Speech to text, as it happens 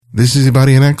This is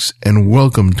Ibadian X, and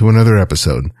welcome to another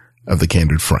episode of the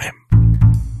Candid Frame.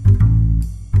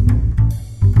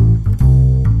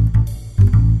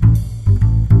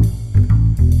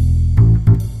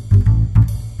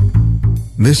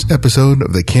 This episode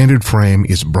of the Candid Frame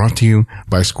is brought to you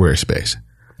by Squarespace,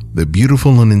 the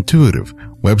beautiful and intuitive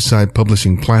website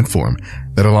publishing platform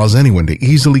that allows anyone to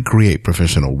easily create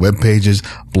professional web pages,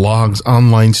 blogs,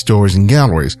 online stores, and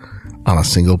galleries on a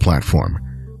single platform.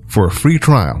 For a free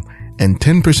trial and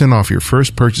 10% off your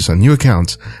first purchase on new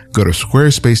accounts, go to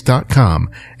squarespace.com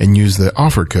and use the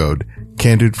offer code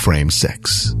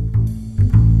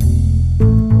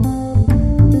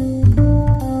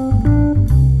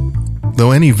CandidFrame6.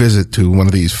 Though any visit to one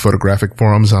of these photographic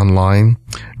forums online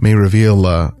may reveal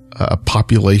a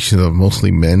population of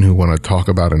mostly men who want to talk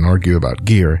about and argue about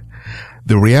gear,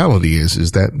 the reality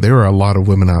is that there are a lot of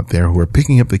women out there who are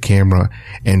picking up the camera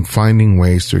and finding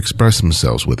ways to express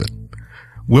themselves with it.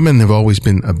 Women have always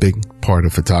been a big part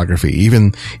of photography.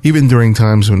 Even during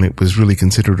times when it was really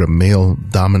considered a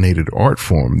male-dominated art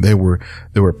form, there were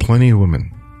plenty of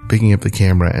women picking up the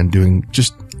camera and doing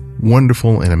just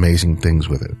wonderful and amazing things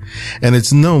with it. And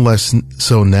it's no less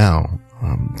so now.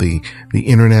 The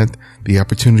internet, the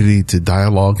opportunity to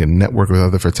dialogue and network with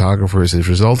other photographers has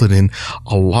resulted in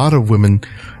a lot of women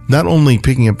not only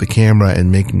picking up the camera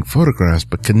and making photographs,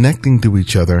 but connecting to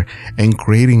each other and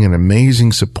creating an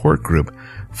amazing support group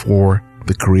for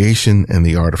the creation and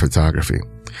the art of photography.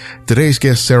 Today's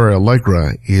guest, Sarah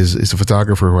Allegra, is a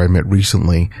photographer who I met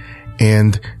recently,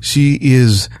 and she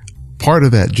is part of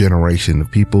that generation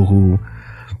of people who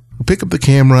pick up the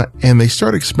camera and they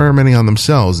start experimenting on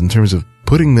themselves in terms of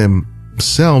putting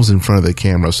themselves in front of the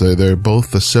camera, so they're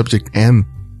both the subject and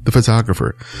the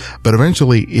photographer. But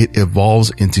eventually it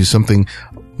evolves into something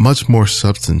much more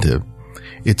substantive.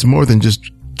 It's more than just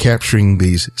capturing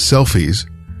these selfies,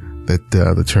 that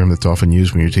the term that's often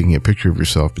used when you're taking a picture of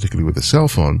yourself, particularly with a cell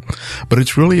phone. But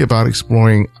it's really about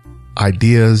exploring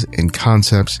ideas and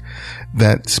concepts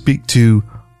that speak to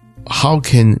how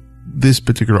can this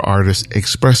particular artist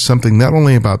express something not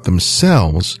only about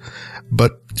themselves,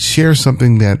 but share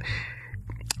something that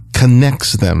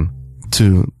connects them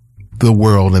to the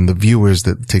world and the viewers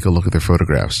that take a look at their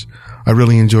photographs. I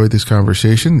really enjoyed this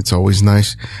conversation. It's always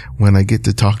nice when I get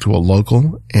to talk to a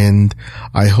local, and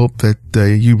I hope that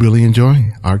you really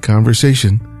enjoy our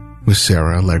conversation with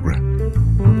Sarah Allegra.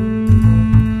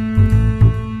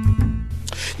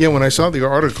 Yeah, when I saw the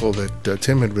article that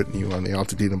Tim had written you on the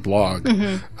Altadena blog,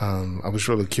 I was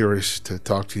really curious to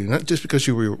talk to you, not just because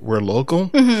you were local,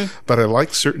 but I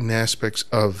liked certain aspects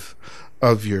of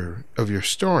your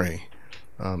story.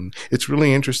 It's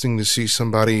really interesting to see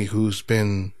somebody who's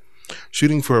been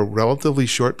shooting for a relatively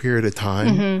short period of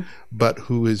time, but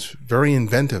who is very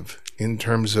inventive in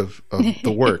terms of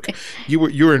the work. You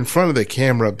were in front of the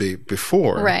camera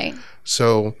before, right?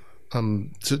 So.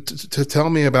 To tell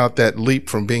me about that leap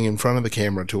from being in front of the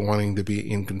camera to wanting to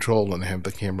be in control and have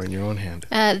the camera in your own hand.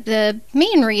 The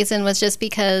main reason was just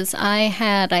because I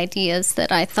had ideas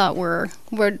that I thought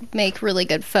would make really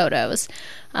good photos.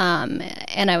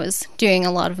 And I was doing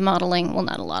a lot of modeling. Well,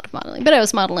 not a lot of modeling, but I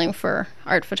was modeling for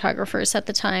art photographers at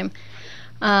the time.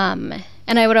 And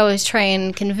I would always try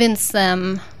and convince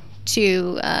them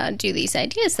to do these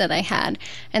ideas that I had,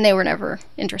 and they were never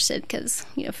interested because,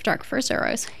 photographers are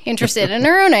always interested in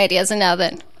their own ideas, and now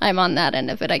that I'm on that end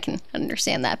of it, I can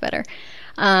understand that better.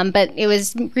 But it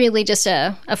was really just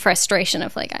a frustration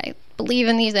of I believe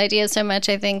in these ideas so much,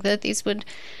 I think that these would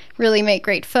really make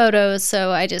great photos, so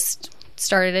I just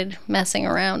started messing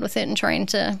around with it and trying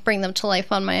to bring them to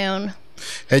life on my own.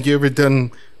 Had you ever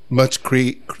done much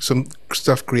some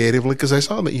stuff creatively? Because I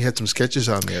saw that you had some sketches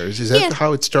on there. Is that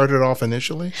how it started off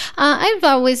initially? I've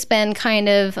always been kind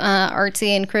of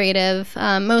artsy and creative.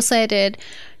 Mostly I did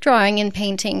drawing and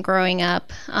painting growing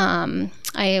up.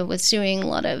 I was doing a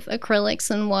lot of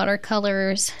acrylics and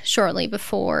watercolors shortly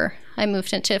before I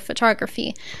moved into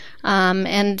photography.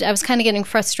 And I was kind of getting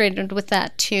frustrated with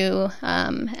that too.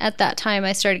 At that time,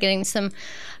 I started getting some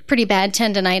pretty bad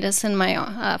tendonitis in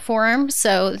my forearm,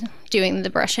 so doing the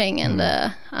brushing and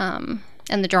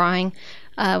the drawing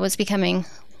was becoming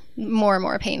more and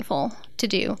more painful to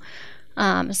do.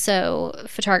 So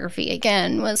photography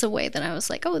again was a way that I was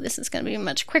like, oh, this is going to be a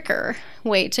much quicker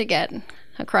way to get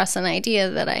across an idea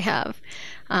that I have.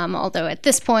 Although at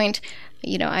this point,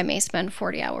 I may spend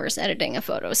 40 hours editing a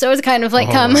photo. So it's kind of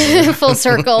come full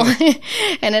circle,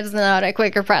 and it's not a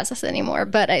quicker process anymore,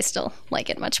 but I still like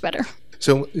it much better.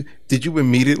 So did you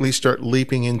immediately start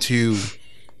leaping into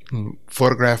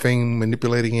photographing,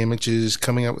 manipulating images,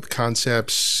 coming up with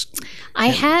concepts? I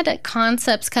had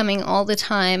concepts coming all the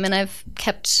time, and I've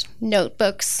kept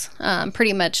notebooks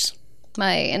pretty much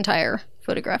my entire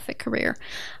photographic career.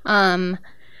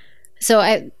 So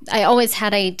I always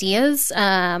had ideas.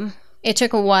 It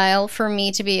took a while for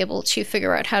me to be able to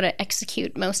figure out how to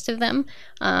execute most of them.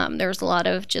 There was a lot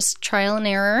of just trial and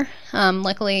error.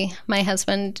 Luckily, my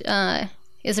husband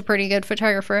is a pretty good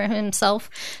photographer himself,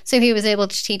 so he was able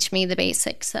to teach me the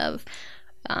basics of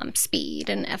speed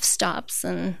and f-stops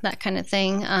and that kind of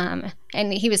thing.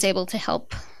 And he was able to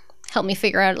help me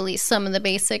figure out at least some of the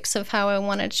basics of how I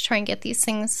wanted to try and get these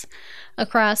things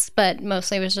across, but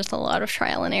mostly it was just a lot of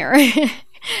trial and error.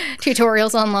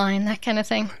 Tutorials online, that kind of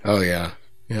thing. Oh, yeah.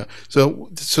 Yeah. So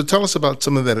tell us about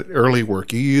some of that early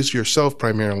work. You used yourself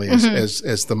primarily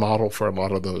as the model for a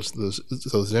lot of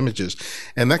those images.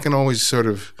 And that can always sort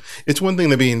of, it's one thing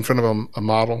to be in front of a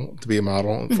model, to be a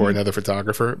model for another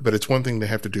photographer, but it's one thing to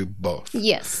have to do both.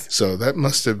 Yes. So that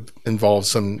must have involved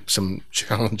some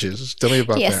challenges. Tell me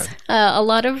about that. A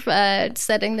lot of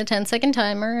setting the 10-second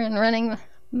timer and running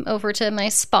over to my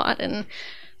spot and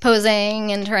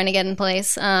posing and trying to get in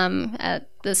place at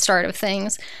the start of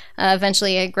things.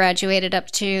 Eventually, I graduated up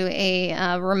to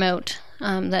a remote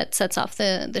that sets off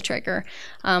the trigger,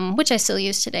 which I still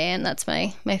use today, and that's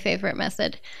my favorite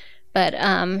method. But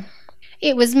I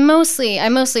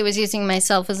mostly was using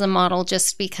myself as a model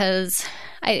just because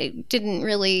I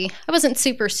wasn't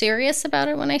super serious about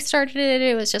it when I started it.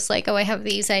 It was just like, I have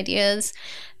these ideas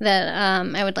that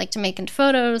I would like to make into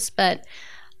photos, but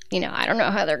I don't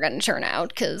know how they're going to turn out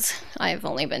because I've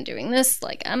only been doing this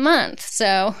like a month.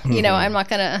 So, I'm not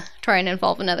going to try and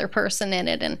involve another person in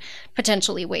it and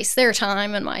potentially waste their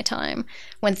time and my time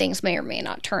when things may or may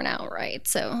not turn out right.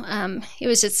 So, it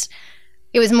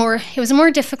was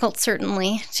more difficult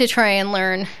certainly to try and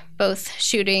learn both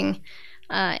shooting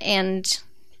and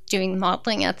doing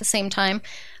modeling at the same time.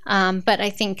 But I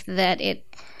think that it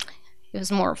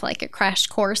was more of like a crash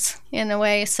course in a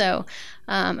way. So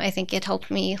I think it helped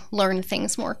me learn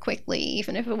things more quickly,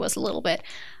 even if it was a little bit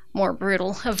more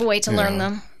brutal of a way to learn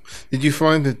them. Did you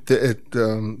find that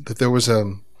that there was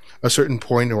a certain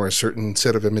point or a certain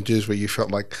set of images where you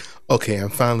felt like, okay, I'm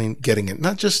finally getting it?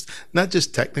 Not just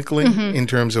technically in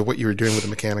terms of what you were doing with the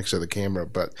mechanics of the camera,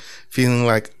 but feeling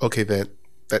like, okay, that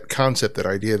concept, that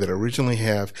idea that I originally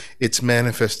have, it's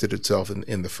manifested itself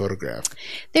in the photograph.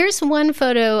 There's one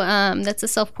photo that's a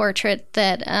self-portrait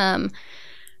that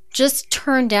just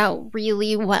turned out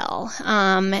really well.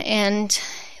 And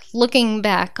looking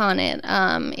back on it,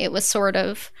 it was sort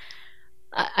of,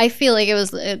 I feel like it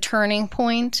was a turning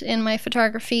point in my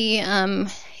photography.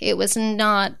 It was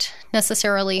not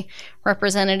necessarily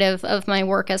representative of my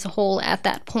work as a whole at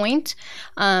that point,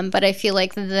 but I feel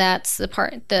like that's the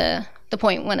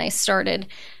point when I started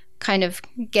kind of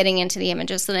getting into the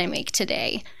images that I make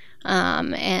today,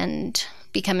 and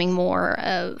becoming more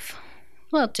of,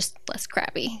 just less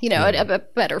crappy, a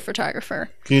better photographer.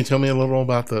 Can you tell me a little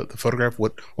about the photograph?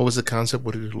 What was the concept?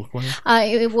 What did it look like?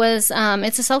 It was,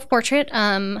 it's a self-portrait.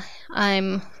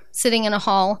 I'm sitting in a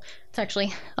hall. It's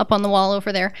actually up on the wall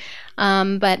over there.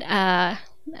 But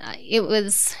it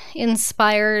was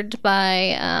inspired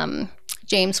by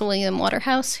James William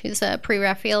Waterhouse, who's a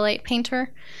pre-Raphaelite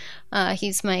painter.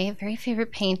 He's my very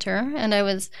favorite painter, and I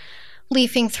was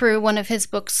leafing through one of his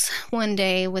books one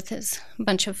day with his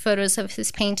bunch of photos of his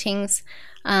paintings,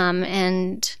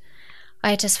 and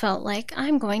I just felt like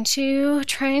I'm going to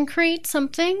try and create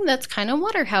something that's kind of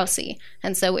Waterhousey,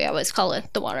 and so we always call it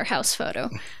the Waterhouse photo,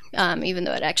 even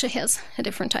though it actually has a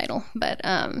different title. But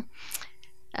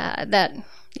it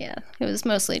was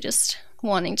mostly just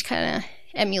wanting to kind of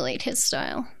emulate his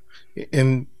style.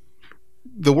 And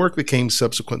the work that came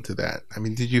subsequent to that, I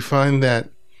mean, did you find that,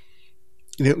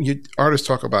 artists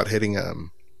talk about hitting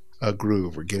a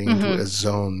groove or getting into a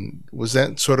zone. Was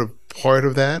that sort of part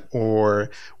of that, or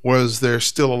was there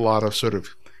still a lot of sort of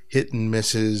hit and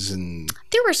misses? And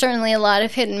there were certainly a lot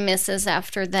of hit and misses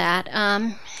after that.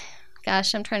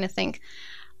 Gosh, I'm trying to think.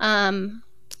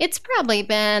 It's probably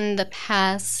been the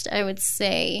past, I would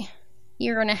say,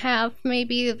 year and a half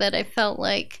maybe, that I felt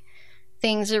like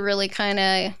things are really kind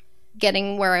of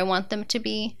getting where I want them to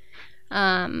be.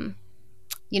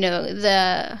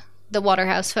 The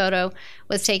Waterhouse photo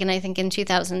was taken, I think, in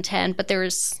 2010, but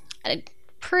I'm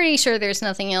pretty sure there's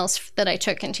nothing else that I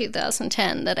took in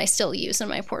 2010 that I still use in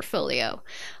my portfolio.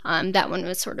 That one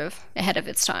was sort of ahead of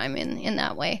its time in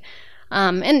that way.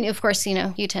 And of course,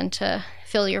 you tend to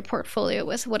fill your portfolio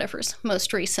with whatever's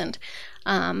most recent.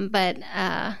 But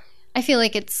I feel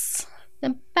like it's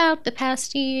about the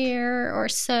past year or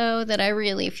so that I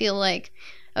really feel like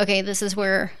okay, this is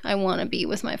where I want to be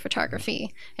with my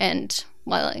photography. And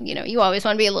well, you always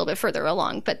want to be a little bit further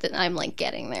along, but I'm like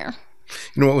getting there.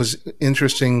 What was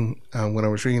interesting when I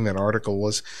was reading that article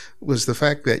was the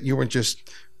fact that you weren't just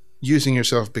using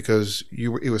yourself because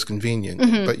it was convenient,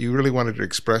 but you really wanted to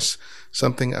express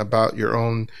something about your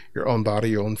own body,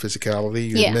 your own physicality.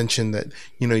 You had mentioned that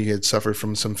you had suffered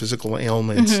from some physical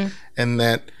ailments, and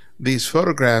that these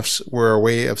photographs were a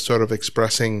way of sort of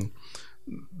expressing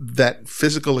that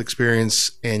physical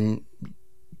experience and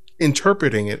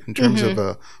interpreting it in terms of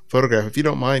a photograph. If you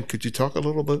don't mind, could you talk a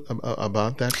little bit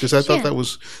about that? Because I thought that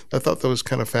was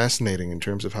kind of fascinating in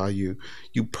terms of how you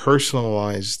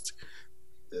personalized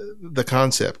the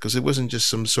concept, because it wasn't just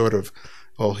some sort of,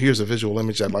 oh, here's a visual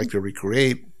image I'd like to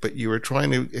recreate, but you were trying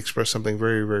to express something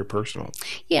very, very personal.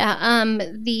 Yeah,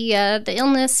 the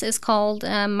illness is called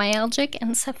myalgic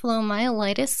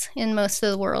encephalomyelitis in most of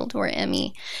the world, or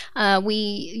ME. We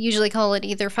usually call it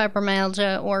either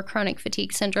fibromyalgia or chronic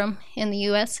fatigue syndrome in the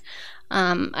U.S.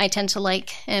 I tend to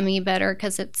like ME better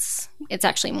because it's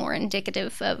actually more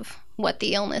indicative of what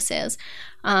the illness is.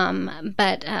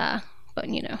 But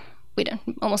we don't.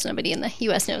 Almost nobody in the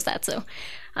U.S. knows that, so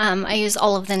I use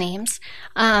all of the names.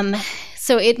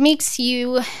 So it makes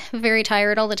you very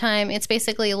tired all the time. It's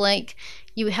basically like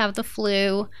you have the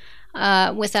flu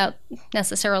without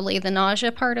necessarily the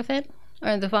nausea part of it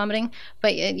or the vomiting,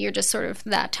 but you're just sort of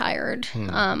that tired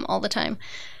all the time.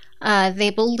 They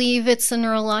believe it's a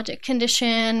neurologic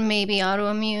condition, maybe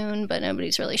autoimmune, but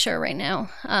nobody's really sure right now.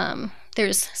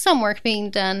 There's some work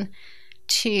being done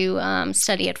to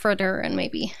study it further and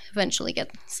maybe eventually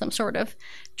get some sort of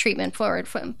treatment for it.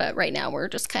 But right now we're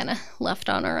just kind of left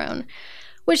on our own,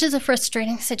 which is a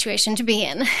frustrating situation to be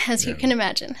in, as you can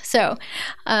imagine. So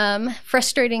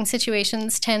frustrating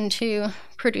situations tend to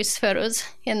produce photos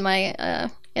in my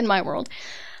world.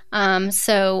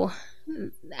 So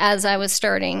as I was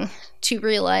starting to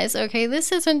realize, okay,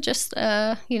 this isn't just,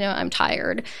 I'm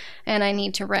tired and I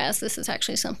need to rest. This is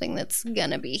actually something that's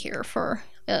going to be here for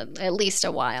at least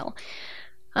a while.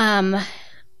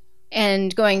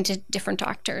 And going to different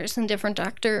doctors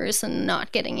and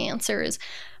not getting answers.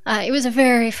 It was a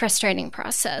very frustrating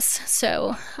process.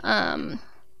 So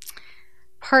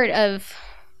part of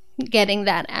getting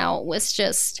that out was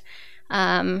just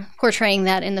portraying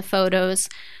that in the photos,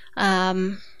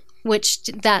 which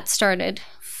that started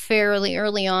fairly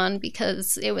early on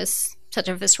because it was such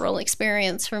a visceral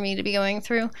experience for me to be going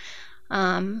through.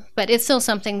 But it's still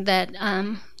something that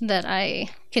I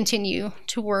continue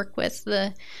to work with.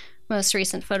 The most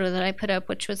recent photo that I put up,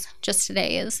 which was just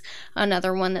today, is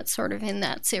another one that's sort of in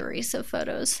that series of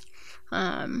photos.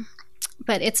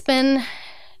 But it's been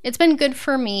good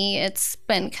for me. It's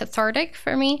been cathartic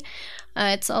for me.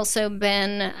 It's also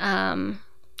been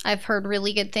I've heard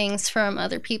really good things from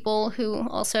other people who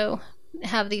also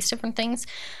have these different things,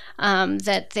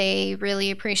 that they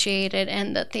really appreciate it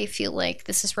and that they feel like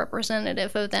this is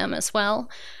representative of them as well.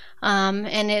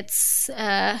 And it's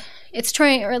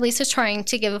trying, or at least it's trying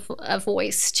to give a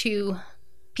voice to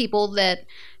people that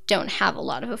don't have a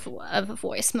lot of a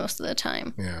voice most of the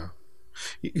time. Yeah.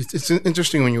 It's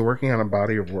interesting when you're working on a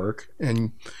body of work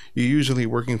and you're usually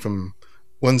working from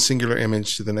one singular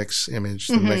image to the next image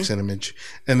to the next image,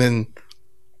 and then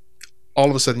all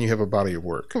of a sudden you have a body of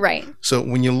work. Right. So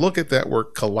when you look at that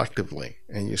work collectively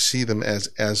and you see them as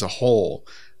a whole,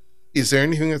 is there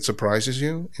anything that surprises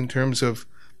you in terms of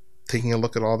taking a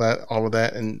look at all of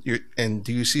that, and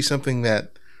do you see something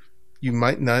that you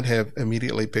might not have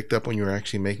immediately picked up when you were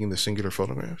actually making the singular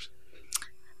photographs?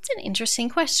 It's an interesting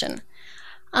question.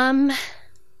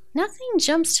 Nothing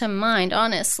jumps to mind,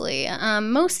 honestly.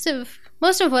 Most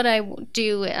of what I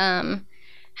do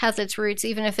has its roots,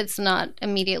 even if it's not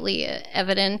immediately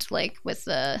evident, like with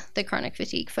the chronic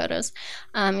fatigue photos.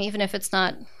 Even if it's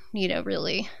not,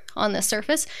 really on the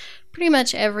surface, pretty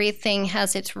much everything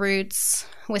has its roots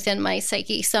within my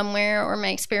psyche somewhere, or my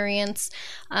experience,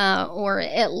 or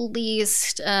at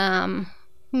least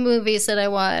movies that I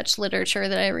watch, literature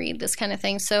that I read, this kind of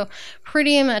thing. So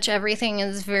pretty much everything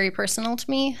is very personal to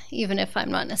me, even if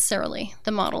I'm not necessarily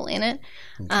the model in it.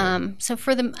 Okay. So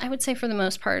I would say for the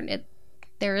most part,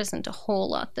 there isn't a whole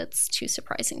lot that's too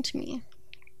surprising to me.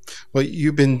 Well,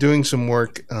 you've been doing some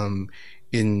work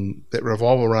that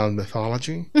revolve around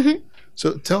mythology. Mm-hmm.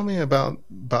 So tell me about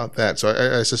that.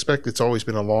 So I suspect it's always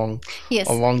been a long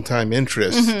time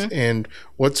interest. Mm-hmm. And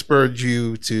what spurred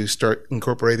you to start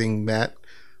incorporating that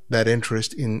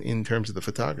interest in terms of the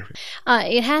photography?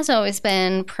 It has always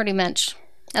been pretty much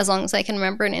as long as I can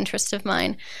remember, an interest of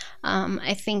mine.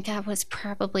 I think I was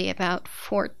probably about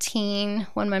 14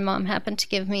 when my mom happened to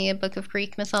give me a book of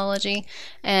Greek mythology,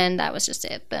 and that was just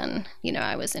it. Then,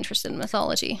 I was interested in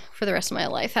mythology for the rest of my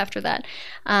life after that.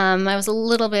 I was a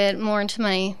little bit more into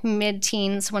my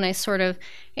mid-teens when I sort of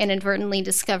inadvertently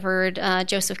discovered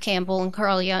Joseph Campbell and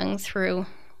Carl Jung through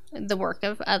the work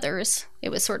of others. It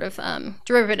was sort of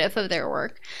derivative of their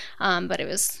work, but it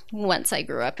was once I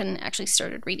grew up and actually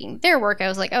started reading their work, I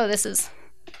was like, oh, this is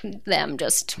them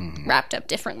just wrapped up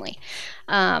differently.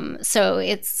 So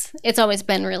it's always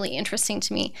been really interesting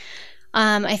to me.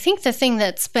 I think the thing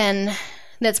that's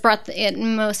brought it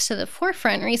most to the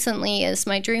forefront recently is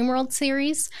my Dream World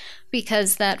series,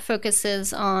 because that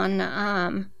focuses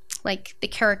on like the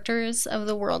characters of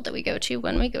the world that we go to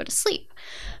when we go to sleep,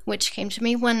 which came to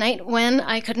me one night when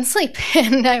I couldn't sleep,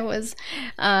 and I was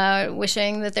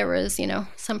wishing that there was,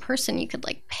 some person you could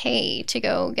like pay to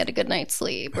go get a good night's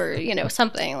sleep, or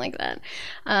something like that.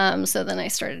 So then I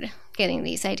started getting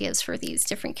these ideas for these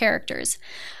different characters,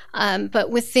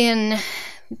 but within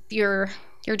your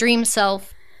dream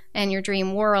self and your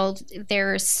dream world,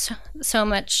 there's so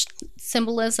much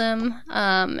symbolism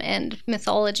and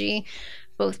mythology,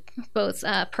 both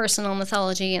personal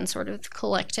mythology and sort of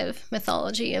collective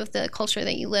mythology of the culture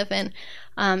that you live in.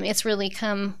 It's really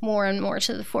come more and more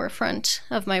to the forefront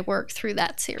of my work through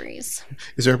that series.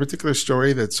 Is there a particular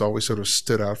story that's always sort of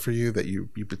stood out for you that you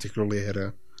particularly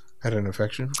had an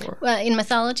affection for? In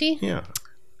mythology? Yeah.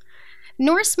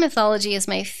 Norse mythology is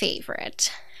my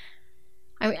favorite.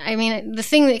 I mean, the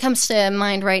thing that comes to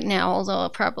mind right now, although I'll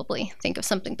probably think of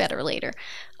something better later,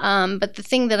 but the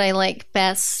thing that I like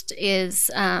best is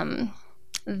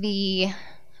the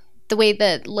way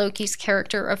that Loki's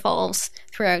character evolves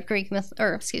throughout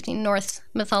Norse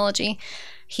mythology.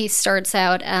 He starts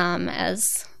out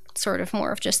as sort of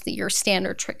more of just your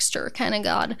standard trickster kind of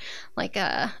god, like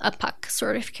a Puck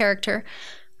sort of character.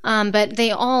 But they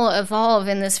all evolve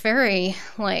in this very,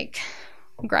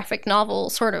 graphic novel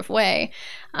sort of way,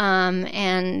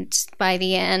 and by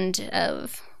the end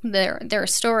of their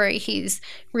story, he's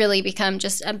really become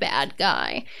just a bad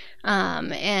guy,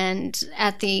 and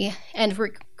at the end of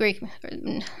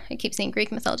I keep saying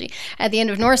Greek mythology, at the end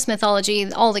of Norse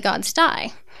mythology, all the gods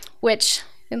die, which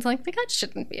is like, the gods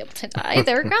shouldn't be able to die,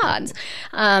 they're gods,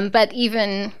 but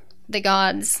even the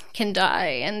gods can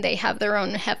die, and they have their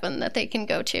own heaven that they can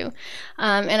go to.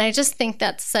 And I just think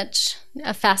that's such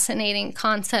a fascinating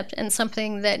concept, and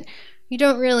something that you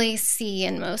don't really see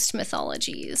in most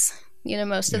mythologies.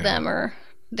 Most of them are,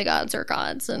 the gods are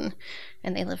gods, and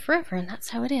they live forever, and that's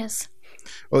how it is.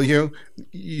 Well, you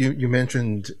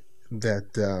mentioned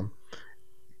that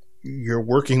you're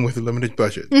working with a limited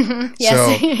budget. Mm-hmm.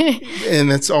 Yes. So, and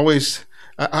that's always,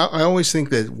 I always think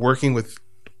that working with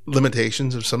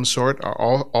limitations of some sort are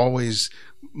always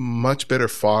much better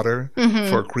fodder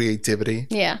for creativity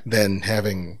than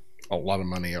having a lot of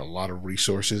money or a lot of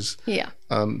resources. Yeah.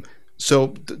 So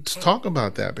to talk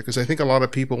about that, because I think a lot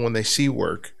of people, when they see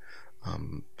work,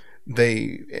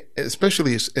 they,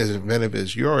 especially as inventive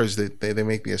as yours, they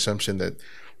make the assumption that,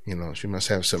 she must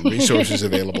have some resources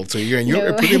available to you, and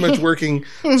you're pretty much working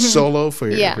solo for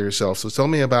yourself. So tell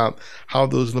me about how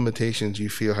those limitations you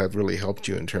feel have really helped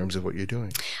you in terms of what you're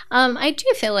doing. I do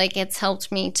feel like it's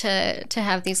helped me to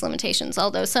have these limitations,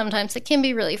 although sometimes it can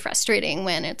be really frustrating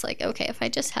when it's like, okay, if I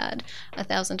just had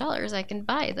 $1,000, I can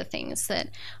buy the things that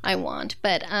I want.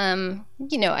 But,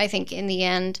 I think in the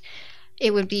end,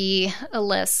 it would be a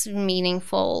less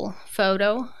meaningful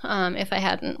photo if I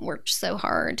hadn't worked so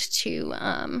hard to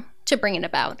bring it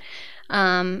about.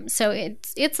 So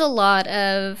it's a lot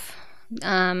of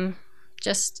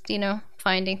just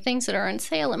finding things that are on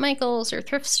sale at Michael's or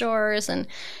thrift stores and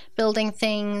building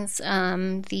things.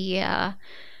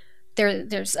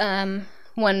 There's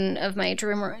one of my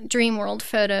dream world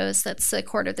photos that's the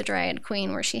Court of the Dryad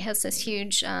Queen, where she has this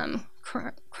huge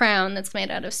crown that's made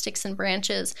out of sticks and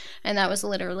branches, and that was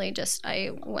literally just,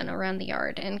 I went around the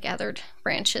yard and gathered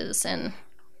branches and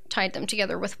tied them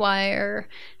together with wire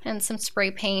and some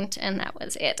spray paint, and that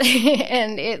was it.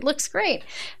 And it looks great,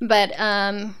 but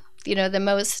the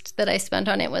most that I spent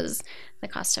on it was the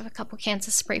cost of a couple cans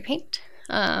of spray paint,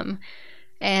 and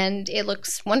it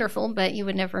looks wonderful, but you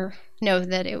would never know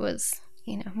that it was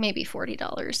maybe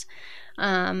 $40.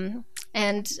 And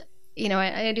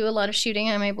I do a lot of shooting.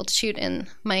 I'm able to shoot in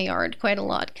my yard quite a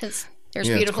lot because there's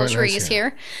beautiful trees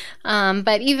here.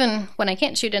 But even when I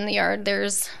can't shoot in the yard,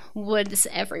 there's woods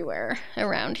everywhere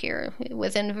around here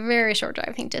within very short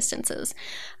driving distances.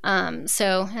 And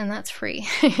that's free,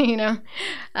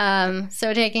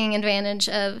 So taking advantage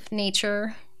of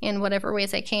nature in whatever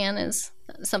ways I can is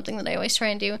something that I always try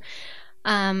and do.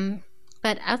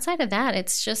 But outside of that,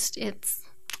 it's just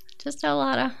a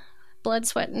lot of blood,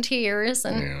 sweat, and tears,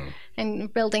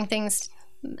 and building things.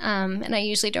 And I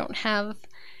usually don't have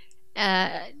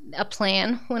a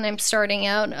plan when I'm starting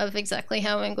out of exactly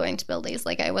how I'm going to build these.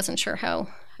 Like, I wasn't sure how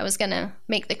I was going to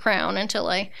make the crown until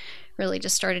I really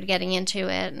just started getting into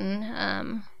it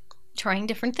and trying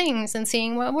different things and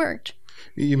seeing what worked.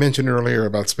 You mentioned earlier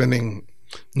about spending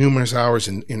numerous hours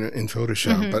in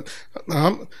Photoshop, but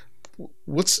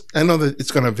I know that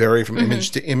it's going to vary from image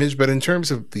to image, but in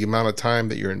terms of the amount of time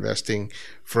that you're investing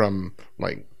from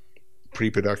like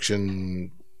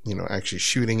pre-production, actually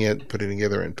shooting it, putting it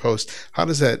together in post, how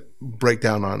does that break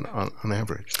down on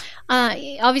average?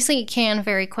 Obviously, it can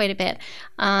vary quite a bit.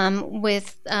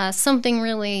 With something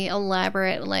really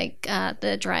elaborate like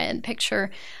the Dryad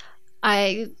picture,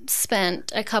 I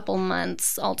spent a couple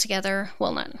months altogether.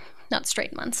 Well, not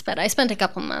straight months, but I spent a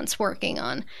couple months working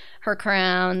on her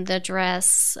crown, the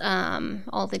dress,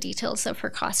 all the details of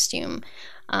her costume,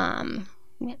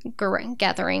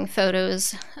 gathering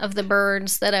photos of the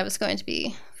birds that I was going to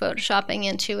be photoshopping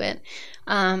into it.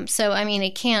 So, I mean,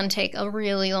 it can take a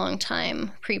really long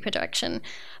time pre-production,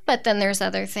 but then there's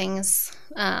other things.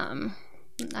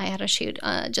 I had a shoot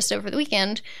just over the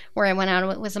weekend where I went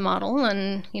out with a model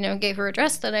and, gave her a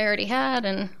dress that I already had,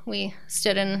 and I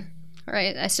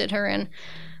stood her in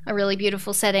a really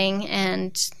beautiful setting,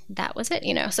 and that was it,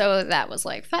 So that was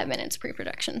like 5 minutes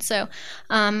pre-production. So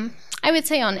I would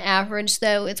say on average,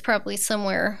 though, it's probably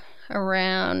somewhere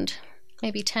around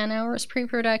maybe 10 hours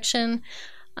pre-production.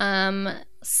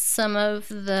 Some of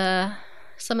the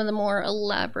more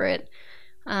elaborate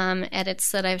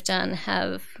edits that I've done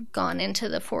have gone into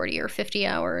the 40 or 50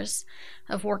 hours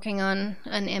of working on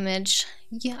an image.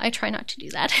 Yeah, I try not to do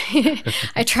that.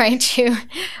 I try to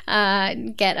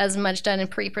get as much done in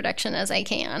pre-production as I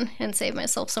can and save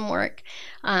myself some work.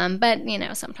 But,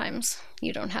 sometimes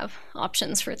you don't have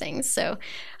options for things. So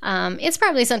it's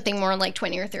probably something more like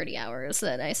 20 or 30 hours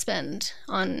that I spend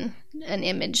on an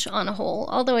image on a whole.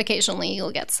 Although occasionally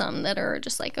you'll get some that are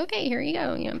just like, okay, here you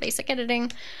go, basic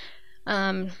editing.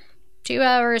 2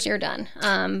 hours, you're done.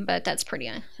 But that's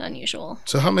pretty unusual.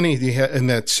 So how many do you have in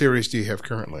that series do you have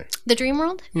currently? The Dream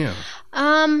World? Yeah.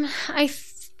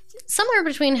 Somewhere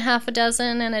between half a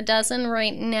dozen and a dozen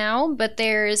right now, but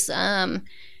there's a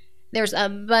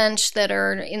bunch that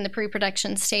are in the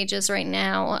pre-production stages right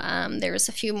now. There's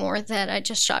a few more that I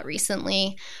just shot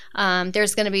recently.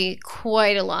 There's going to be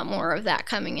quite a lot more of that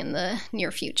coming in the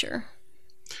near future.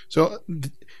 So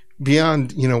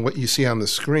beyond, what you see on the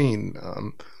screen,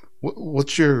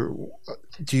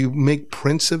 do you make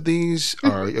prints of these?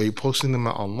 Are you posting them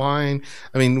online?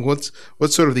 I mean, what's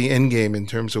sort of the end game in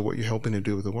terms of what you're hoping to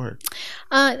do with the work?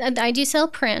 I do sell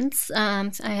prints.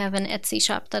 I have an Etsy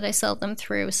shop that I sell them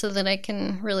through so that I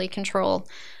can really control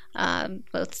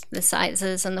both the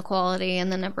sizes and the quality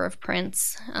and the number of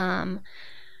prints.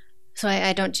 So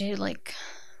I don't do like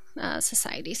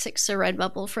Society 6 or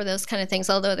Redbubble for those kind of things,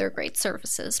 although they're great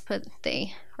services, but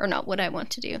they are not what I want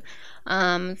to do.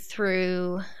 I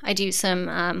do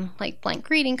some like blank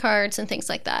greeting cards and things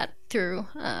like that through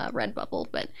Redbubble,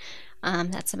 but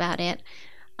that's about it.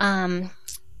 The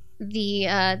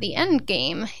end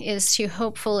game is to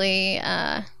hopefully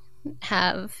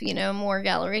have more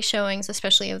gallery showings,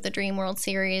 especially of the Dream World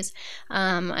series.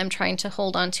 I'm trying to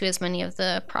hold on to as many of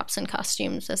the props and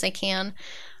costumes as I can.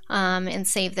 And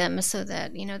save them so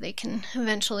that they can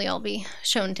eventually all be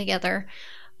shown together.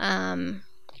 And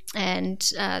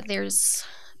there's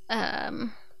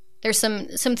some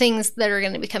things that are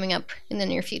going to be coming up in the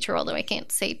near future, although I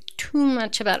can't say too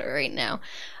much about it right now,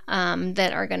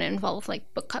 that are going to involve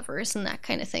like book covers and that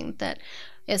kind of thing. That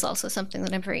is also something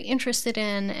that I'm very interested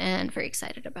in and very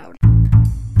excited about.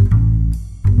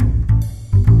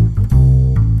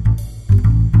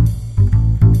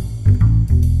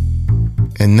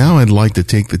 And now I'd like to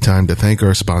take the time to thank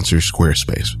our sponsor,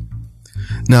 Squarespace.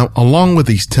 Now, along with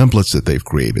these templates that they've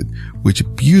created, which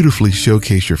beautifully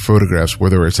showcase your photographs,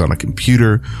 whether it's on a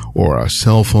computer or a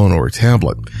cell phone or a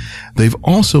tablet, they've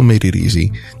also made it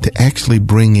easy to actually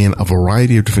bring in a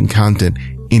variety of different content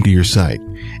into your site.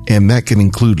 And that can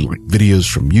include like videos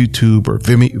from YouTube or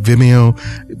Vimeo,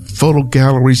 photo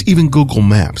galleries, even Google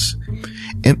Maps.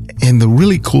 And the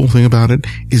really cool thing about it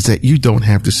is that you don't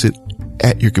have to sit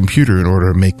at your computer in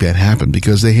order to make that happen,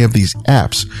 because they have these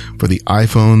apps for the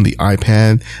iPhone, the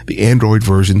iPad, the Android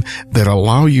version that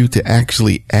allow you to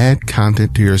actually add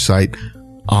content to your site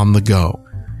on the go.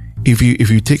 If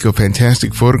you take a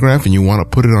fantastic photograph and you want to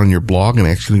put it on your blog and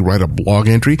actually write a blog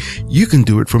entry, you can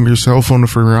do it from your cell phone or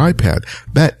from your iPad.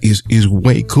 That is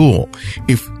way cool.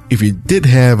 If if you did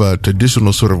have a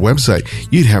traditional sort of website,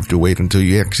 you'd have to wait until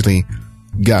you actually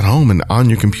got home and on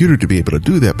your computer to be able to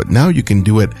do that. But now you can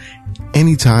do it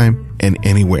anytime and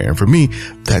anywhere. And for me,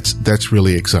 that's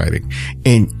really exciting.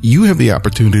 And you have the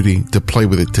opportunity to play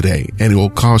with it today, and it will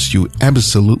cost you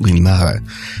absolutely nada.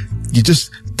 You just,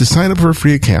 to sign up for a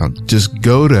free account, just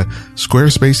go to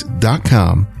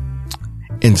squarespace.com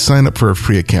and sign up for a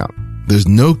free account. There's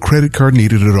no credit card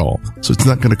needed at all, so it's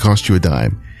not going to cost you a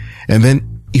dime. And then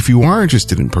if you are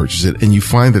interested in purchasing it and you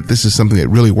find that this is something that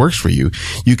really works for you,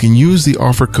 you can use the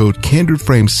offer code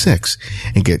CandidFrame6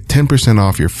 and get 10%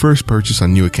 off your first purchase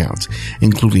on new accounts,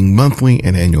 including monthly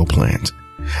and annual plans.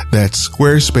 That's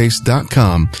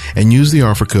squarespace.com and use the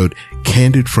offer code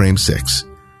CandidFrame6.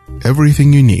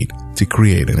 Everything you need to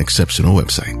create an exceptional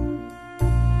website.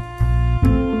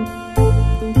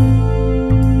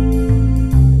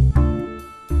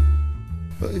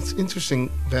 Well, it's interesting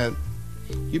that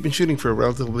you've been shooting for a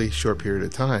relatively short period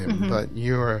of time, but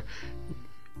you're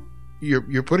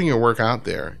putting your work out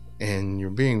there, and you're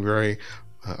being very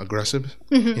aggressive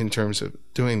in terms of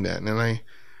doing that.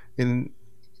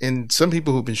 And some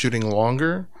people who've been shooting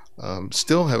longer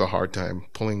still have a hard time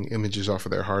pulling images off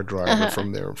of their hard drive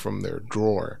or from their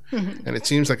drawer. And it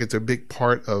seems like it's a big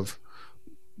part of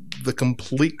the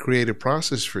complete creative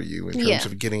process for you in terms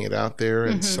of getting it out there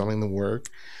and selling the work.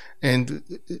 And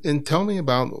tell me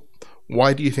about,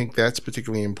 why do you think that's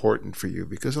particularly important for you?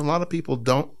 Because a lot of people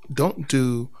don't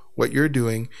do what you're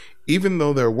doing, even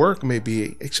though their work may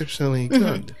be exceptionally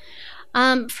good.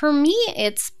 For me,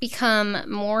 it's become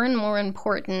more and more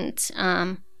important.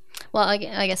 Well, I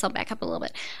guess I'll back up a little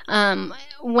bit.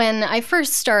 When I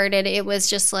first started, it was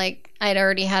just like I'd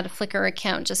already had a Flickr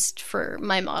account just for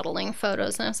my modeling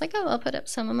photos. And I was like, oh, I'll put up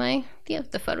some of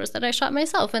the photos that I shot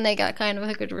myself. And they got kind of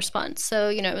a good response. So,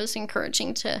 it was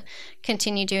encouraging to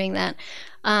continue doing that.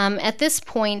 At this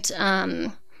point,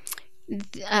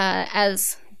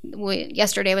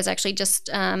 yesterday was actually just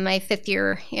my 5th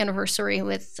year anniversary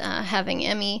with having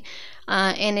Emmy.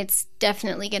 And it's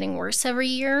definitely getting worse every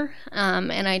year.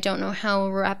 And I don't know how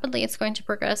rapidly it's going to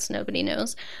progress. Nobody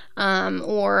knows.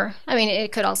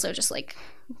 It could also just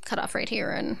cut off right here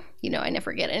and, I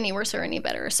never get any worse or any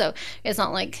better. So it's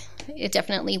not like it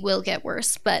definitely will get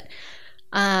worse. But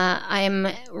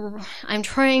I'm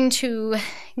trying to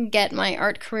get my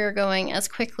art career going as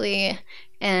quickly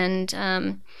and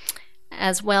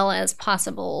as well as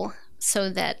possible, so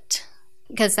that,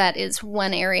 because that is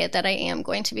one area that I am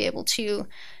going to be able to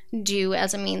do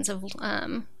as a means of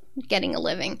getting a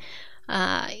living,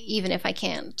 even if I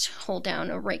can't hold down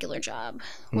a regular job,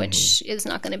 which is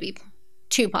not going to be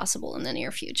too possible in the near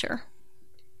future.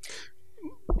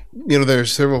 There are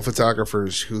several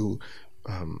photographers who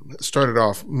started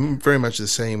off very much the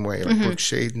same way, like Brooke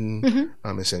Shaden,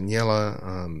 Miss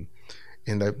Aniela,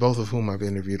 and both of whom I've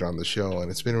interviewed on the show, and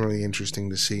it's been really interesting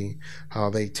to see how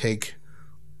they take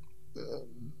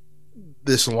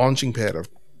this launching pad of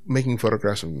making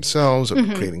photographs of themselves, of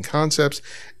creating concepts,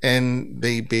 and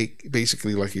they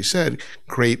basically, like you said,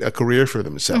 create a career for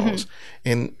themselves.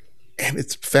 And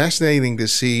it's fascinating to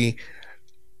see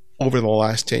over the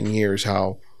last 10 years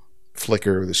how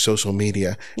Flickr, the social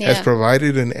media, has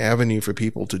provided an avenue for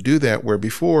people to do that, where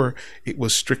before it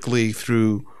was strictly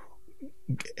through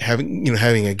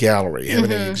having a gallery,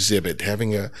 having an exhibit,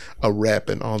 having a rep,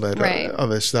 and all that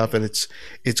other stuff. And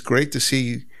it's great to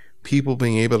see people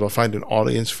being able to find an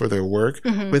audience for their work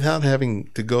without having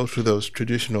to go through those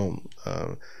traditional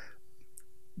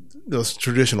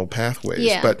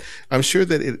pathways. But I'm sure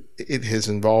that it has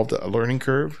involved a learning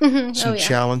curve, some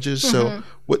challenges. So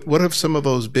what have some of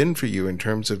those been for you in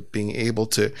terms of being able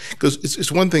to, because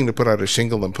it's one thing to put out a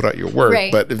shingle and put out your work,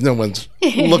 but if no one's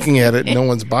looking at it, no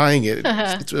one's buying it,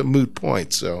 it's a moot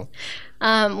point. So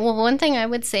well, one thing I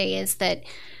would say is that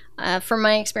from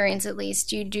my experience, at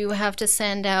least, you do have to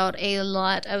send out a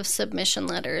lot of submission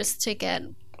letters to get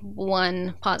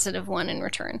one positive one in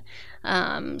return.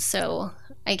 So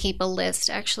I keep a list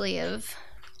actually of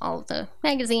all of the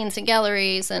magazines and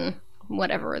galleries and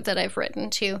whatever that I've written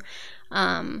to.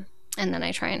 And then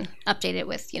I try and update it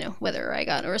with, whether I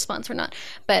got a response or not.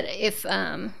 But if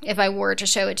I were to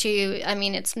show it to you,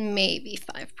 it's maybe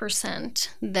 5%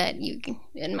 that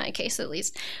in my case at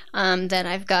least, that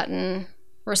I've gotten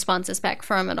responses back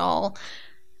from at all.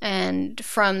 And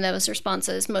from those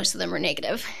responses, most of them are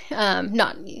negative.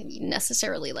 Not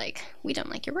necessarily like, we don't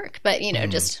like your work, but,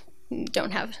 just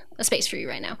don't have a space for you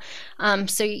right now.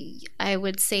 So I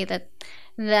would say that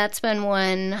that's been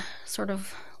one sort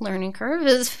of learning curve,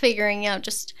 is figuring out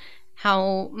just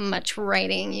how much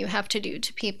writing you have to do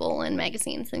to people in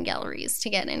magazines and galleries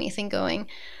to get anything going.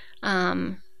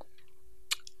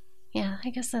 Yeah, I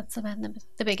guess that's about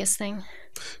the biggest thing.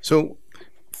 So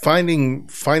finding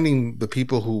the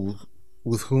people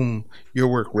with whom your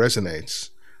work resonates,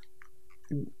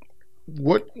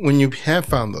 when you have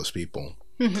found those people,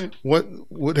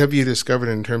 what have you discovered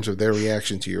in terms of their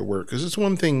reaction to your work? Because it's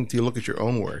one thing to look at your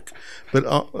own work, but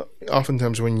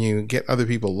oftentimes when you get other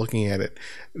people looking at it,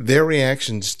 their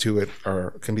reactions to it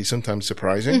can be sometimes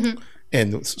surprising.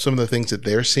 And some of the things that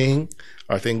they're seeing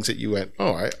are things that you went,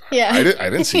 oh, I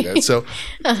didn't see that. So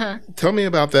tell me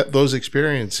about those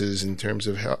experiences in terms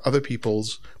of how other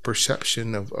people's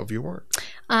perception of your work.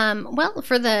 Well,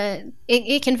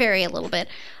 it can vary a little bit.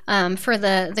 For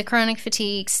the chronic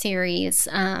fatigue series,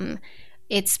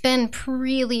 it's been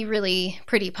really, really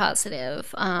pretty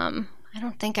positive. I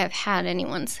don't think I've had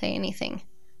anyone say anything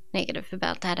negative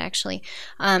about that, actually.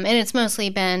 And it's mostly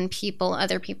been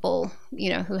other people,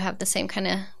 who have the same kind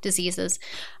of diseases,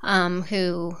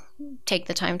 who take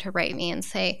the time to write me and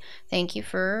say, thank you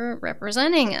for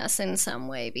representing us in some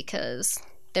way, because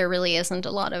there really isn't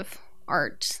a lot of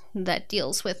art that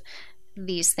deals with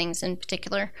these things in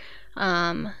particular,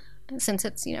 since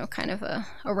it's, kind of a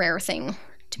rare thing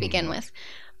to begin with.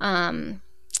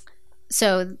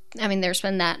 So, I mean, there's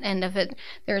been that end of it.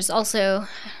 There's also...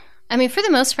 I mean, for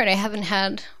the most part, I haven't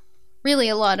had really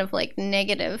a lot of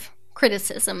negative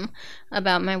criticism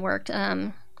about my work.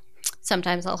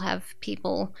 Sometimes I'll have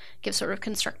people give sort of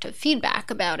constructive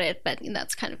feedback about it, but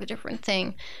that's kind of a different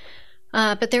thing.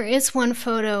 But there is one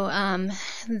photo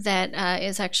that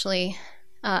is actually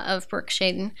of Brooke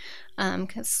Shaden,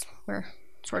 because we're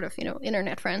sort of,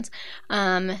 internet friends.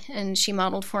 And she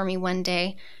modeled for me one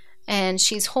day, and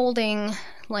she's holding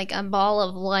a ball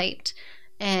of light.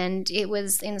 And it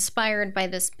was inspired by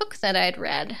this book that I'd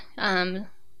read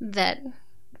that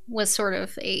was sort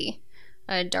of a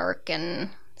dark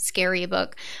and scary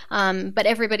book. But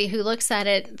everybody who looks at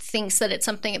it thinks that it's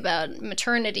something about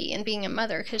maternity and being a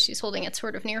mother, because she's holding it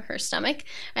sort of near her stomach.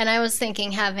 And I was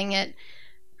thinking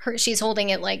she's holding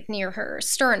it near her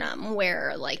sternum,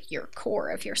 where your core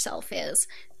of yourself is,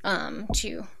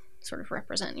 to sort of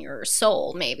represent your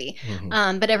soul, maybe.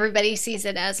 But everybody sees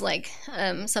it as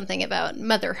something about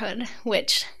motherhood,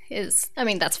 which is, I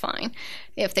mean, that's fine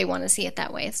if they want to see it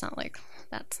that way. It's not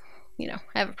that's, I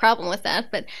have a problem with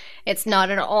that, but it's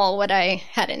not at all what I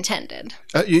had intended.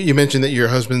 You mentioned that your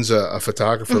husband's a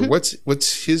photographer.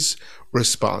 What's his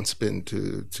response been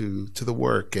to the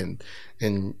work and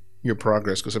your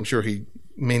progress? Because I'm sure he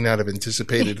may not have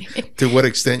anticipated to what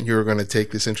extent you were going to take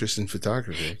this interest in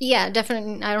photography. Yeah,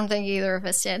 definitely. I don't think either of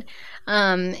us did.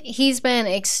 He's been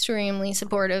extremely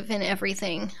supportive in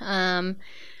everything.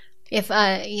 If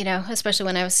especially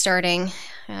when I was starting,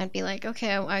 I'd be like,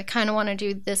 okay, I kind of want to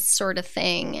do this sort of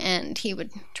thing, and he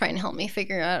would try and help me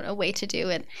figure out a way to do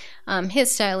it.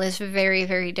 His style is very,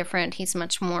 very different. He's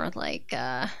much more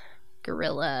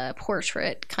guerrilla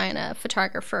portrait kind of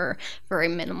photographer, very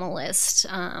minimalist,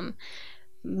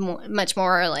 much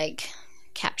more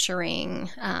capturing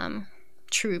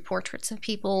true portraits of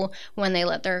people when they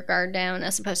let their guard down,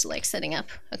 as opposed to setting up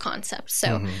a concept.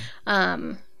 So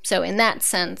so in that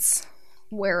sense,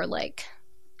 we're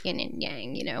yin and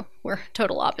yang, we're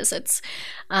total opposites.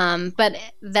 But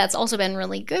that's also been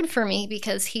really good for me,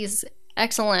 because he's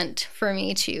excellent for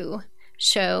me to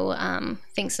show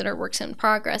things that are works in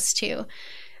progress to,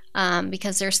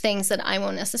 because there's things that I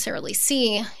won't necessarily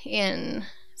see in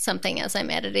something as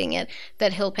I'm editing it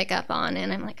that he'll pick up on,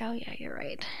 and I'm like, oh yeah, you're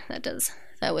right,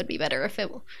 that would be better if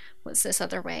it was this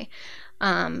other way.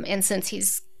 And since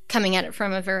he's coming at it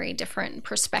from a very different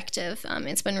perspective,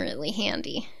 it's been really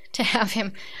handy to have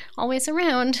him always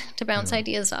around to bounce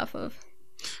ideas off of.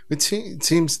 It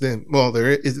seems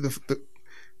that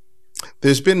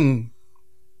there's been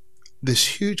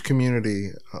this huge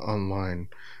community online,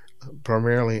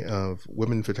 primarily of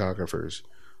women photographers,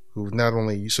 who not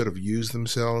only sort of use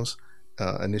themselves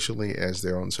initially as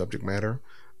their own subject matter,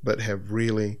 but have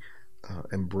really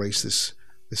embraced this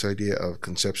idea of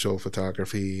conceptual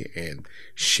photography and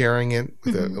sharing it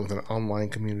with an online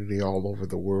community all over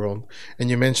the world. And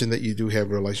you mentioned that you do have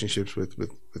relationships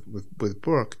with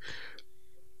Brooke.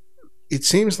 It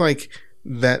seems like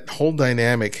that whole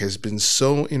dynamic has been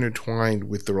so intertwined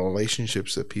with the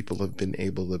relationships that people have been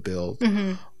able to build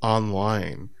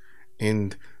online.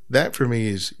 And that for me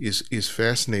is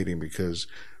fascinating, because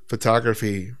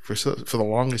photography for the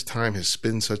longest time has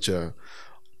been such a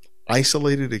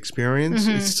isolated experience.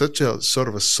 It's such a sort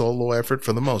of a solo effort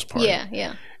for the most part.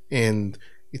 Yeah. And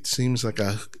it seems like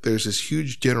there's this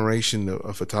huge generation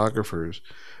of photographers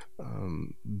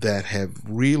that have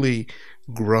really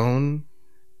grown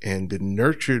and been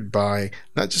nurtured by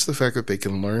not just the fact that they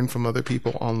can learn from other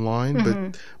people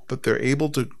online, but they're able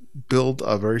to build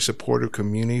a very supportive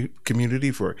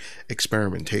community for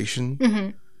experimentation. Mm-hmm.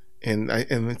 And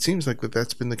it seems like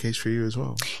that's been the case for you as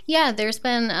well. Yeah, there's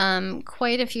been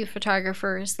quite a few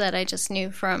photographers that I just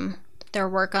knew from their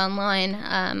work online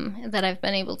that I've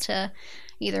been able to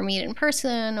either meet in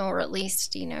person or at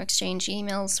least, exchange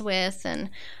emails with and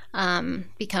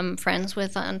become friends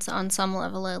with on some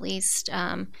level at least.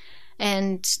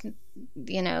 And,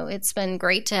 it's been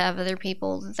great to have other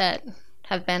people that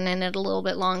have been in it a little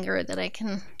bit longer that I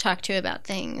can talk to about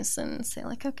things and say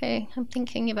like, okay, I'm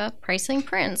thinking about pricing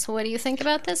prints. What do you think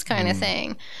about this kind of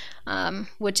thing?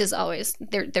 Which is always,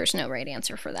 there's no right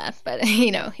answer for that. But,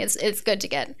 it's good to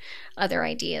get other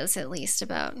ideas at least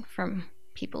from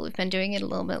people who've been doing it a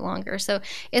little bit longer. So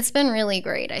it's been really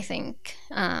great. I think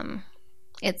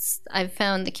I've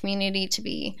found the community to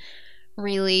be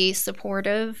really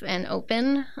supportive and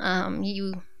open.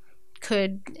 You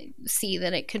could see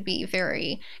that it could be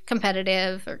very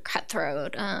competitive or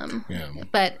cutthroat.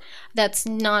 But that's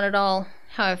not at all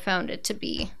how I've found it to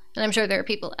be. And I'm sure there are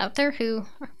people out there who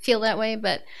feel that way,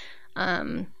 but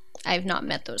I've not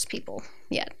met those people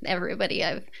yet. Everybody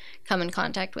I've come in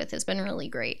contact with has been really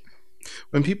great.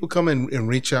 When people come in and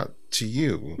reach out to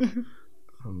you,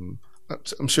 mm-hmm.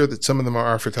 I'm sure that some of them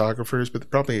are photographers,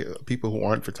 but probably people who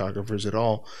aren't photographers at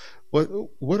all.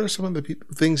 What are some of the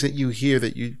things that you hear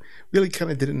that you really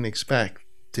kind of didn't expect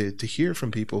to hear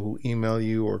from people who email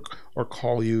you or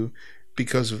call you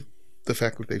because of the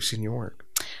fact that they've seen your work?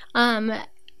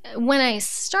 When I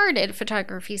started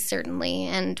photography, certainly,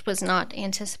 and was not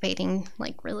anticipating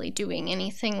like really doing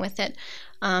anything with it,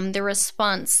 the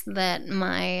response that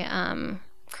my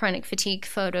chronic fatigue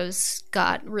photos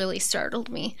got really startled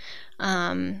me,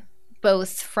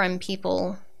 both from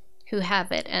people who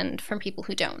have it and from people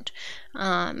who don't.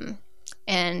 And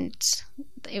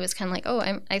it was kind of like,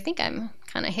 I think I'm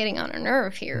kind of hitting on a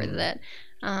nerve here that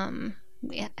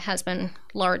it has been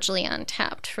largely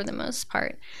untapped for the most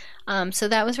part. So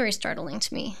that was very startling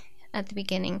to me at the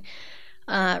beginning.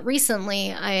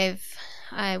 Recently, I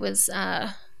was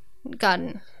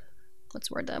gotten, what's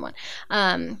the word that I want?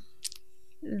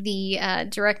 The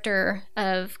director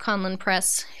of Conlon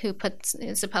Press,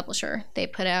 is a publisher, they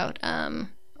put out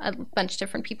a bunch of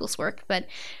different people's work, but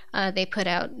they put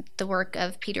out the work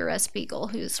of Peter S. Beagle,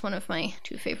 who's one of my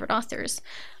two favorite authors.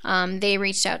 They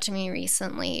reached out to me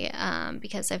recently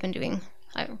because I've been doing,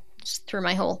 through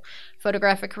my whole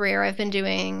photographic career, I've been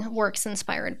doing works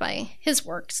inspired by his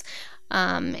works.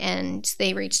 And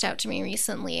they reached out to me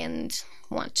recently and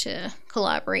want to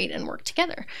collaborate and work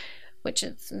together, which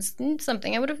is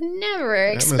something I would have never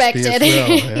expected.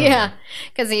 Yeah,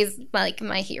 because he's like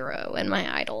my hero and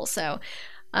my idol. So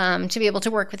to be able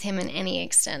to work with him in any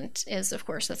extent is, of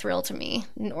course, a thrill to me.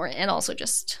 And also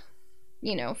just,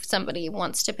 if somebody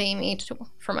wants to pay me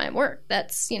for my work,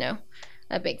 that's,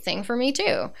 a big thing for me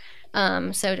too.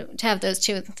 So to have those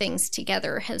two things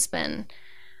together has been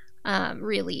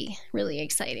really, really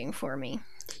exciting for me.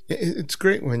 It's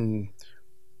great when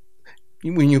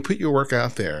you put your work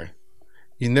out there.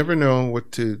 You never know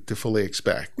what to fully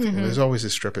expect. Mm-hmm. And there's always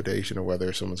this trepidation of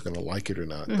whether someone's going to like it or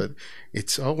not. Mm-hmm. But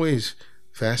it's always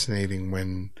fascinating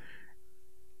when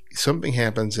something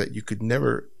happens that you could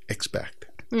never expect.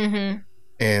 Mm-hmm.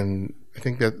 And I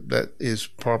think that is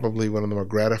probably one of the more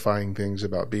gratifying things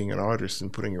about being an artist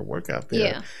and putting your work out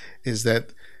there, is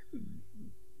that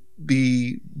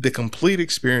the complete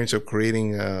experience of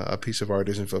creating a piece of art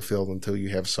isn't fulfilled until you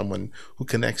have someone who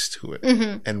connects to it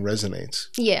mm-hmm. and resonates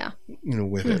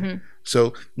with mm-hmm. it.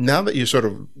 So now that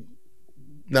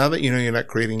you're not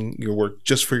creating your work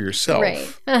just for yourself,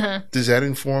 right. Uh-huh. Does that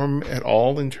inform at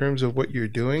all in terms of what you're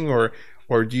doing, or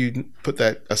do you put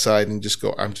that aside and just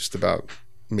go, I'm just about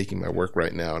making my work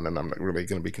right now, and then I'm not really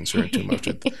going to be concerned too much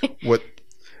with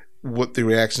what the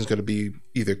reaction is going to be,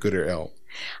 either good or ill?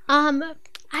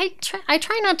 I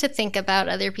try not to think about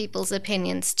other people's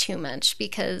opinions too much,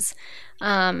 because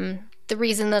the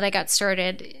reason that I got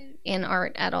started in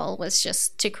art at all was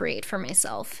just to create for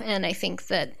myself. And I think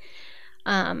that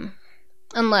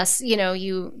unless,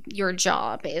 your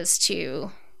job is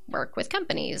to work with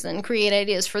companies and create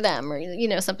ideas for them,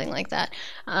 or, something like that,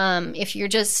 if you're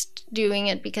just doing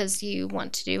it because you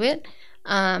want to do it,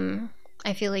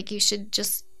 I feel like you should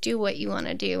just do what you want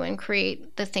to do and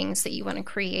create the things that you want to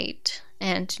create,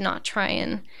 and not try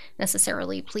and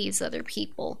necessarily please other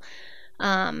people.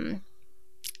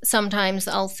 Sometimes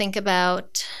I'll think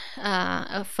about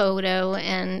a photo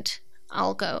and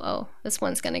I'll go, oh, this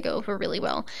one's going to go over really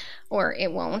well, or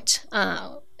it won't.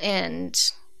 And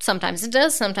sometimes it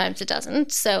does, sometimes it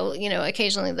doesn't. So,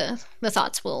 occasionally the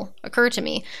thoughts will occur to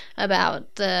me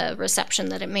about the reception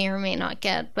that it may or may not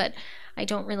get. But I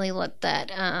don't really let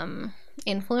that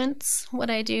influence what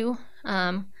I do.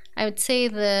 I would say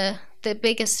the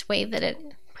biggest way that it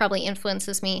probably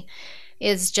influences me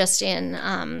is just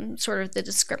in sort of the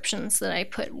descriptions that I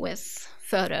put with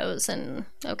photos, and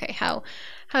okay, how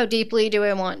deeply do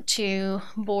I want to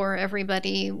bore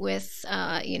everybody with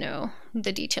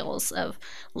the details of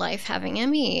life having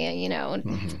ME,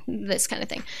 this kind of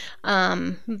thing.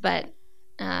 But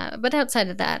outside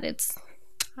of that,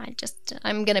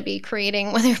 I'm going to be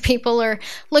creating whether people are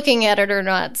looking at it or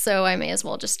not, so I may as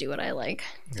well just do what I like.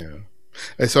 Yeah.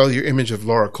 I saw your image of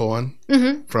Laura Cohen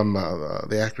from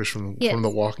the actress from The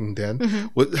Walking Dead.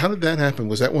 How did that happen?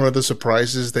 Was that one of the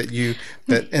surprises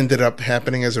that ended up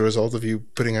happening as a result of you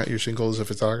putting out your shingle as a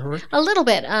photographer? A little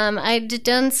bit. I'd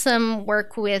done some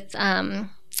work with a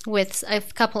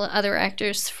couple of other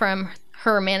actors from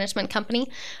her management company,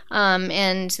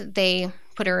 and they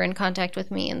put her in contact with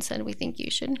me and said, "We think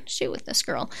you should shoot with this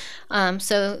girl."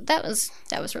 So that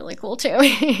was really cool too.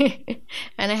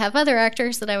 And I have other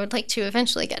actors that I would like to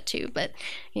eventually get to, but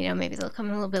maybe they'll come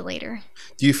a little bit later.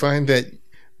 Do you find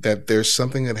that there's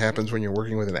something that happens when you're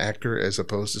working with an actor as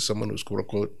opposed to someone who's quote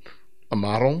unquote a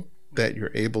model that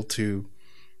you're able to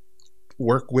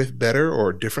work with better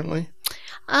or differently?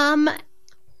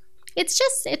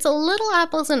 It's a little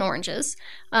apples and oranges.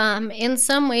 In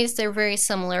some ways, they're very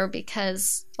similar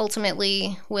because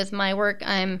ultimately, with my work,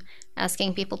 I'm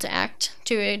asking people to act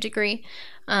to a degree.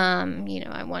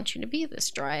 I want you to be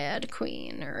this dryad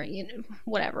queen, or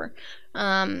whatever.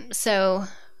 So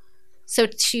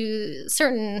to a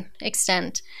certain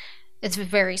extent, it's a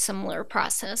very similar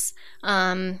process.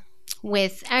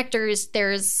 With actors,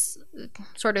 there's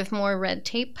sort of more red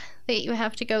tape that you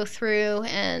have to go through,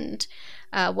 and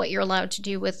what you're allowed to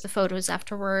do with the photos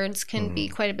afterwards can be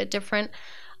quite a bit different.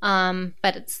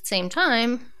 But at the same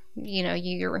time,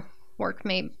 your work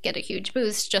may get a huge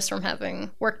boost just from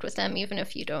having worked with them, even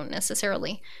if you don't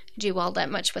necessarily do all that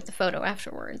much with the photo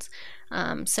afterwards.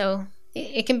 So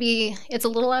it's a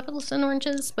little apples and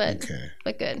oranges, but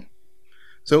good.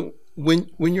 So when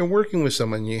you're working with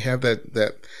someone, you have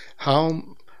that how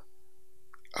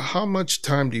much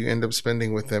time do you end up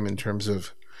spending with them in terms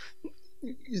of,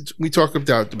 we talk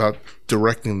about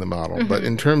directing the model, but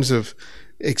in terms of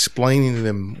explaining to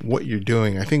them what you're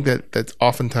doing, I think that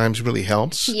oftentimes really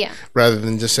helps. Yeah. Rather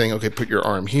than just saying, okay, put your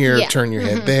arm here, turn your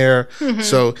head there.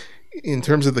 So in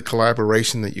terms of the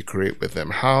collaboration that you create with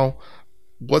them,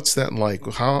 what's that like?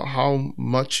 How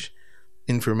much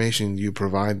information do you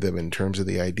provide them in terms of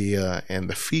the idea and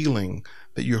the feeling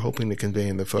that you're hoping to convey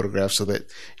in the photograph so that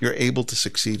you're able to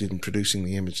succeed in producing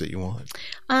the image that you want?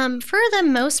 For the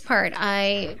most part,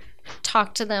 I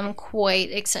talk to them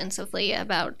quite extensively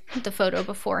about the photo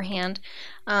beforehand.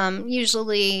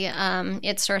 Usually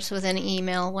it starts with an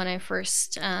email when I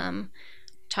first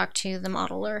talk to the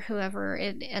model or whoever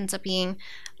it ends up being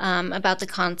about the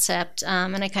concept,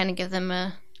 and I kind of give them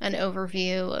an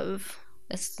overview of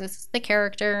this is the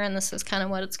character, and this is kind of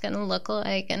what it's going to look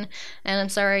like, and I'm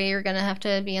sorry you're going to have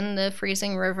to be in the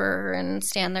freezing river and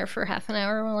stand there for half an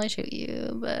hour while I shoot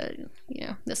you, but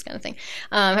this kind of thing.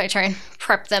 I try and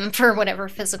prep them for whatever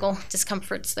physical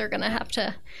discomforts they're going to have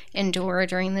to endure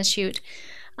during the shoot,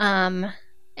 and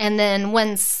then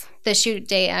once the shoot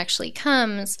day actually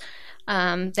comes,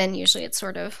 then usually it's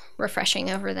sort of refreshing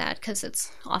over that because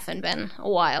it's often been a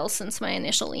while since my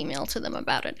initial email to them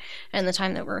about it and the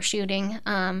time that we're shooting.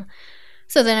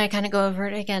 So then I kind of go over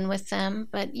it again with them,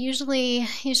 but usually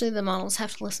the models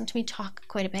have to listen to me talk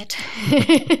quite a bit.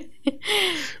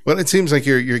 Well, it seems like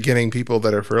you're getting people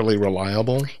that are fairly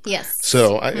reliable. Yes.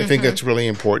 So I think that's really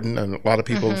important. And a lot of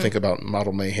people think about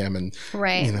model mayhem, and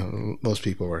most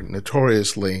people are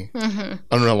notoriously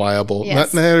unreliable.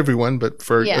 Yes. Not everyone, but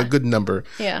for a good number.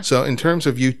 Yeah. So in terms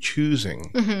of you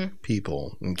choosing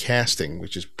people and casting,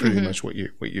 which is pretty much what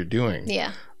you're doing.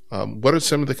 Yeah. What are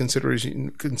some of the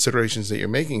considerations that you're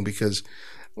making? Because,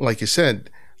 like you said,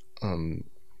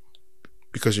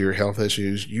 because of your health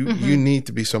issues, you need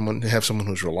to have someone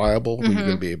who's reliable, who you're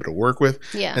going to be able to work with.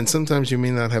 Yeah. And sometimes you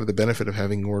may not have the benefit of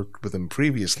having worked with them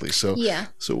previously. So,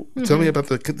 tell me about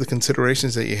the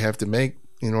considerations that you have to make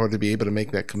in order to be able to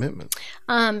make that commitment.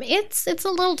 It's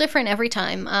a little different every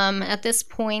time. At this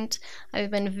point,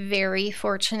 I've been very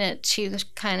fortunate to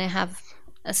kind of have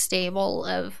a stable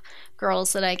of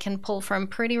girls that I can pull from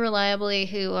pretty reliably,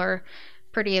 who are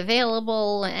pretty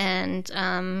available and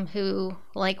who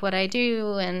like what I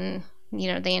do, and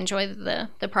they enjoy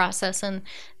the process and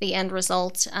the end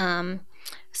result.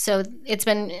 So I've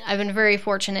been very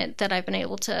fortunate that I've been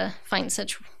able to find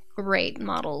such great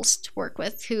models to work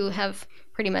with who have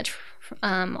pretty much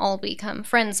all become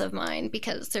friends of mine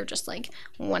because they're just like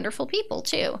wonderful people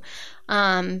too.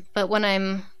 But when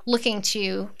I'm looking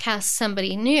to cast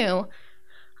somebody new,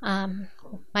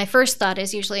 my first thought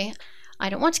is usually, I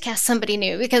don't want to cast somebody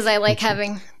new because I like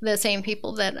having the same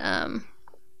people that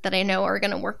I know are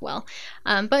going to work well.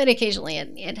 But occasionally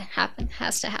it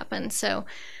has to happen. So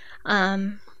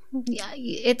yeah,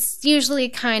 it's usually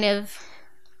kind of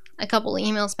a couple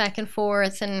emails back and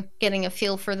forth and getting a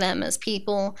feel for them as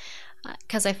people.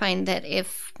 Because I find that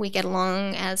if we get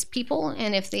along as people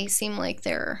and if they seem like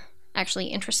they're actually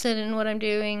interested in what I'm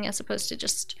doing as opposed to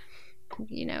just,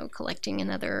 collecting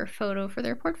another photo for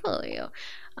their portfolio,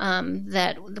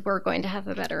 that we're going to have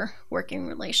a better working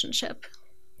relationship.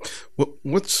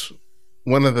 What's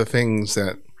one of the things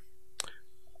that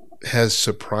has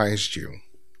surprised you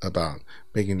about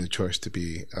making the choice to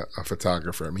be a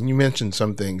photographer? I mean, you mentioned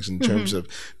some things in terms of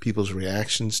people's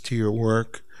reactions to your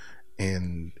work,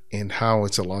 and how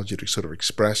it's allowed you to sort of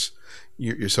express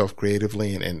yourself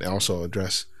creatively and also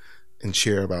address and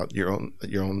share about your own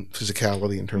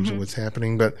physicality in terms of what's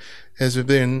happening. But has there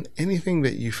been anything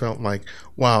that you felt like,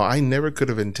 wow, I never could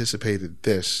have anticipated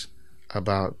this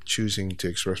about choosing to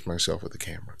express myself with the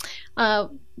camera?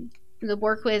 The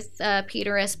work with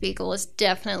Peter S. Beagle is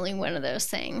definitely one of those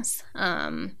things.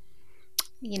 I've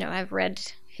read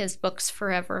his books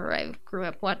forever. I grew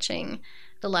up watching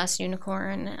The Last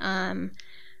Unicorn.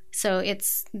 So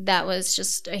that was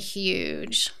just a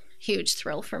huge, huge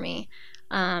thrill for me.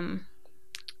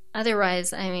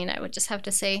 Otherwise, I would just have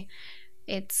to say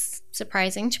it's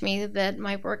surprising to me that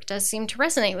my work does seem to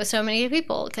resonate with so many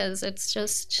people, because it's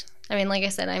just, like I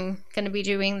said, I'm going to be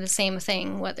doing the same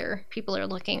thing whether people are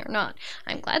looking or not.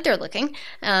 I'm glad they're looking,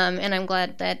 and I'm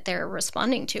glad that they're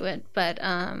responding to it, but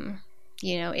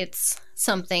it's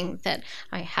something that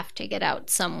I have to get out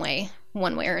some way,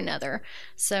 one way or another.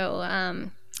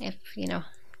 So if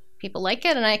people like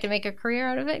it and I can make a career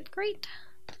out of it, great.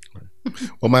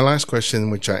 Well, my last question,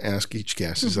 which I ask each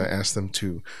guest, is I ask them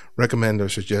to recommend or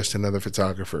suggest another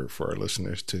photographer for our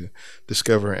listeners to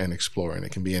discover and explore. And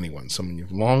it can be anyone, someone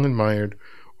you've long admired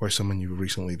or someone you've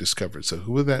recently discovered. So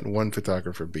who would that one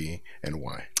photographer be and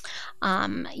why?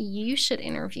 You should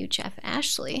interview Jeff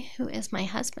Ashley, who is my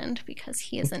husband, because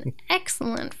he is an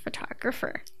excellent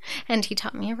photographer and he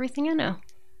taught me everything I know.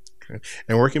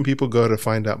 And where can people go to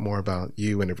find out more about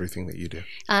you and everything that you do?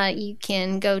 You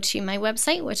can go to my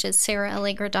website, which is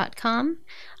sarahallegra.com.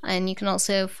 And you can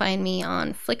also find me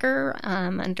on Flickr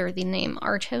under the name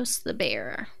Artos the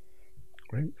Bear.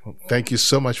 Great. Well, thank you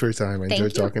so much for your time. I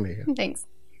enjoyed talking to you. Thanks.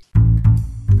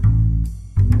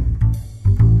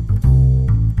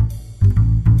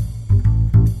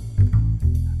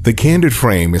 The Candid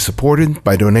Frame is supported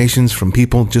by donations from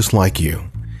people just like you.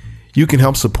 You can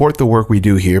help support the work we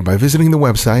do here by visiting the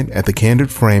website at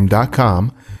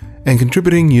thecandidframe.com and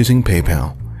contributing using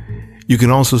PayPal. You can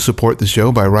also support the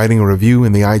show by writing a review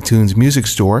in the iTunes Music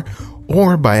Store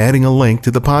or by adding a link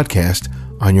to the podcast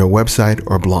on your website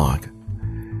or blog.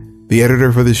 The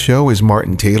editor for this show is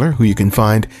Martin Taylor, who you can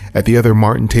find at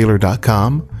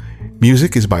theothermartintaylor.com.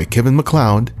 Music is by Kevin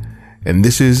MacLeod, and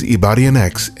this is Ibadian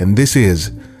X, and this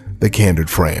is The Candid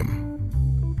Frame.